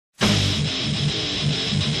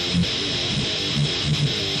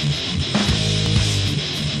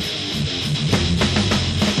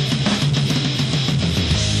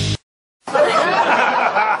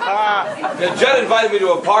invited me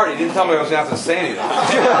to a party. He didn't tell me I was going to have to say anything.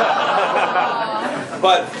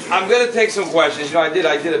 But I'm going to take some questions. You know, I did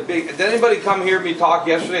a big... Did anybody come hear me talk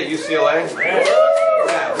yesterday at UCLA?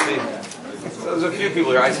 Yeah, see. There's a few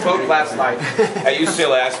people here. I spoke last night at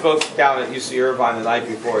UCLA. I spoke down at UC Irvine the night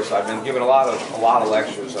before, so I've been giving a lot of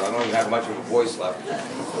lectures, so I don't even have much of a voice left.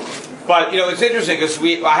 But, you know, it's interesting because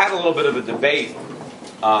I had a little bit of a debate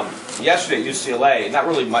yesterday at UCLA, and that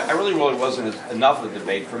really, really wasn't enough of a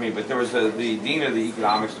debate for me, but there was the dean of the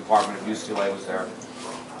economics department of UCLA was there,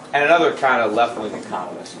 and another kind of left-wing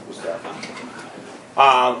economist was there.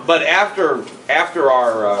 But after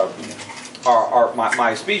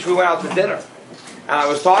my speech, we went out to dinner, and I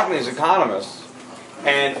was talking to these economists,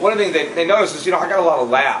 and one of the things they noticed is, you know, I got a lot of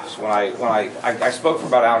laughs when I spoke for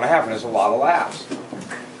about an hour and a half, and there's a lot of laughs.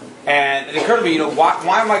 And it occurred to me, you know,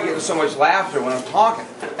 why am I getting so much laughter when I'm talking?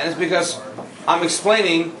 And it's because I'm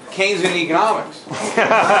explaining Keynesian economics. I'm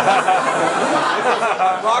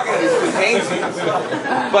talking to these two Keynesians.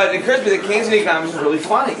 But it occurs to me that Keynesian economics is really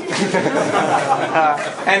funny.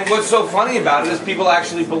 And what's so funny about it is people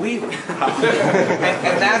actually believe it.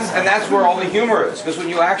 And that's where all the humor is. Because when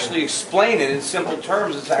you actually explain it in simple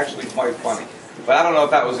terms, it's actually quite funny. But I don't know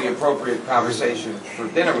if that was the appropriate conversation for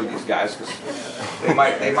dinner with these guys, because they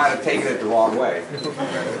might have taken it the wrong way.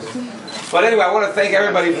 But anyway, I want to thank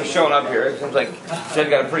everybody for showing up here. It seems like Judd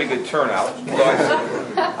got a pretty good turnout.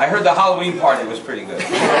 I heard the Halloween party was pretty good. I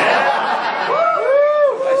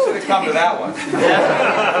should have come to that one.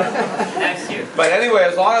 Next year. But anyway,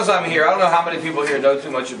 as long as I'm here, I don't know how many people here know too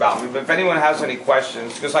much about me, but if anyone has any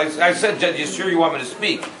questions, because I said, Judd, you sure you want me to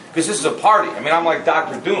speak? Because this is a party. I mean, I'm like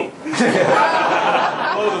Dr. Doom.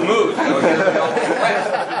 Blow the mood. You know,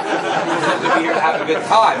 to be here to have a good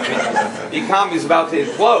time. I mean, the economy's about to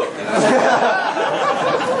implode. You know?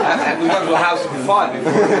 And we might as well have some fun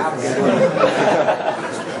before it happens.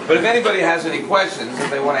 But if anybody has any questions, if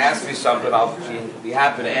they want to ask me something, I'll be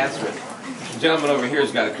happy to answer it. The gentleman over here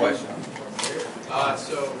has got a question.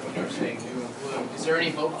 So, when you were saying doom and gloom, is there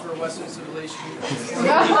any hope for Western civilization?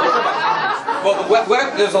 Well,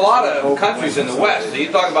 there's a lot of countries in the West. Are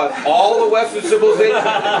you talking about all the Western civilization?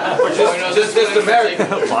 Or just America?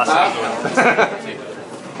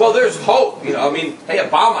 Well, there's hope. You know, I mean, hey,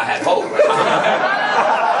 Obama had hope.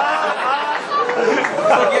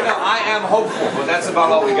 But, you know, I am hopeful, but that's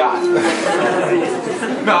about all we got.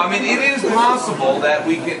 No, I mean, it is possible that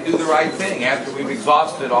we can do the right thing after we've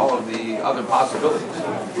exhausted all of the other possibilities.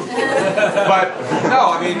 But,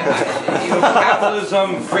 no, I mean, you know,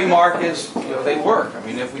 capitalism, free markets, you know, they work. I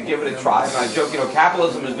mean, if we give it a try, and I joke, you know,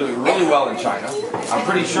 capitalism is doing really well in China. I'm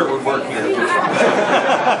pretty sure it would work here if we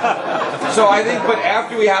tried. So I think, but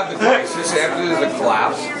after we have the crisis, after there's a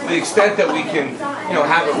collapse, the extent that we can, you know,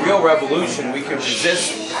 have a real revolution, we can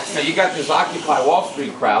resist. You know, you got this Occupy Wall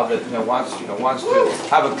Street crowd that wants to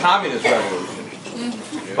have a communist revolution.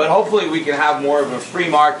 But hopefully we can have more of a free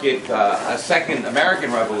market, a second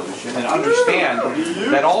American revolution, and understand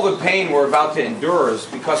that all the pain we're about to endure is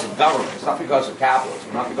because of government. It's not because of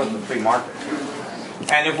capitalism, not because of the free market.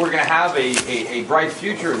 And if we're going to have a bright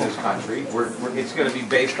future in this country, it's going to be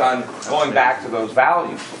based on going back to those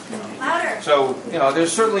values. So, you know,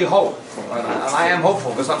 there's certainly hope. And I am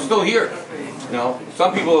hopeful because I'm still here. You know,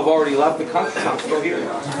 some people have already left the country. I'm still here.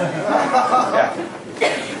 Yeah.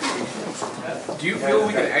 Do you feel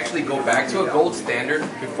we can actually go back to a gold standard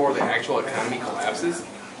before the actual economy collapses?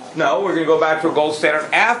 No, we're going to go back to a gold standard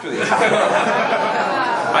after the economy.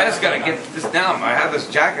 I just got to get this down. I have this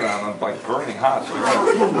jacket on. I'm like burning hot. So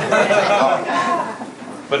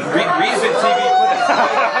but Reason TV.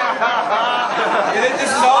 This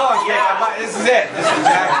is all on camera. This is it. This is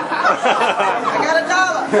exactly. I got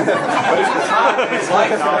 $1. But it's hot. It's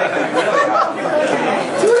like really hot.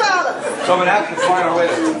 $2. So I'm going to have to find a way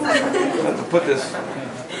to put this.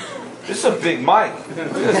 This is a big mic. You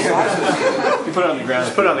put it on the ground.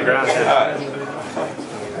 Just put it on the ground. All right.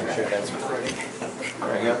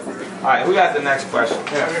 There you go. All right, who got the next question?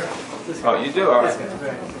 Oh, you do? All right.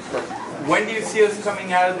 When do you see us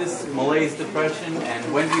coming out of this malaise depression,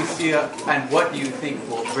 and when do you see and what do you think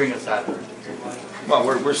will bring us out of it? Well,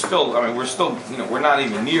 we're still. I mean, we're still. You know, we're not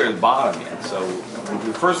even near the bottom yet. So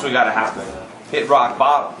first we got to have to hit rock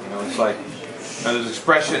bottom. You know, it's like. There's an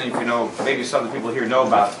expression, if you know, maybe some of the people here know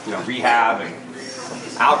about, you know, rehab and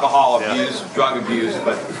alcohol abuse, drug abuse,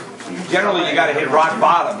 but generally you got to hit rock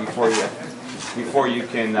bottom before you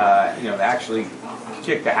can, you know, actually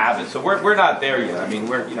kick the habit. So we're not there yet. I mean,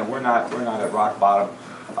 we're not at rock bottom.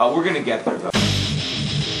 We're going to get there though.